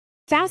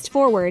Fast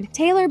forward,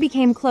 Taylor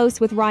became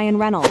close with Ryan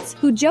Reynolds,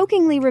 who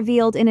jokingly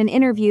revealed in an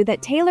interview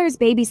that Taylor's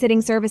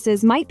babysitting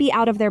services might be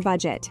out of their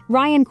budget.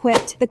 Ryan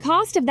quipped, "The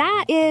cost of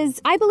that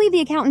is," I believe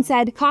the accountant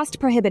said, "cost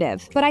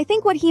prohibitive." But I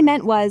think what he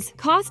meant was,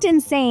 "Cost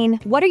insane,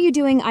 what are you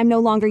doing? I'm no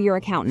longer your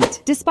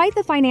accountant." Despite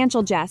the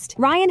financial jest,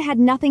 Ryan had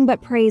nothing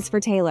but praise for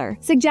Taylor,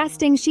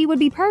 suggesting she would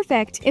be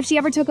perfect if she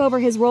ever took over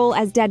his role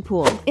as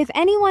Deadpool. If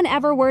anyone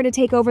ever were to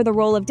take over the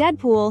role of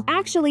Deadpool,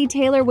 actually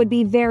Taylor would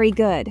be very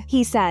good,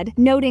 he said,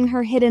 noting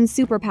her hidden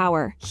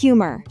superpower,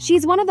 humor.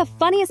 "She's one of the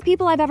funniest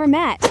people I've ever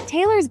met."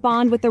 Taylor's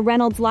bond with the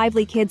Reynolds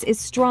Lively kids is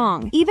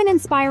strong, even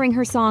inspiring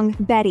her song,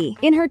 Betty.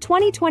 In her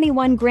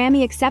 2021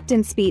 Grammy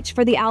acceptance speech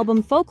for the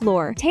album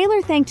Folklore,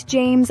 Taylor thanked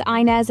James,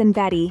 Inez, and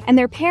Betty, and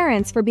their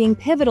parents for being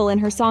pivotal in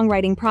her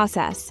songwriting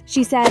process.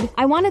 She said,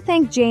 "I want to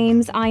thank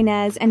James,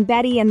 Inez, and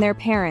Betty and their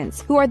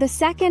parents, who are the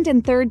second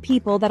and third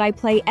people that I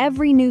play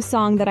every new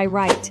song that I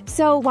write."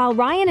 So, while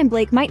Ryan and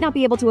Blake might not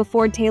be able to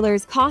afford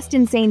Taylor's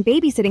cost-insane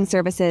babysitting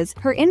services,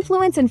 her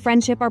influence and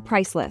friendship are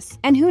priceless.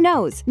 And who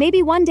knows,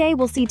 maybe one day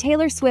we'll see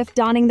Taylor Swift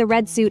donning the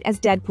red suit as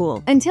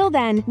Deadpool. Until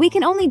then, we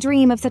can only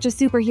dream of such a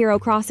superhero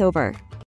crossover.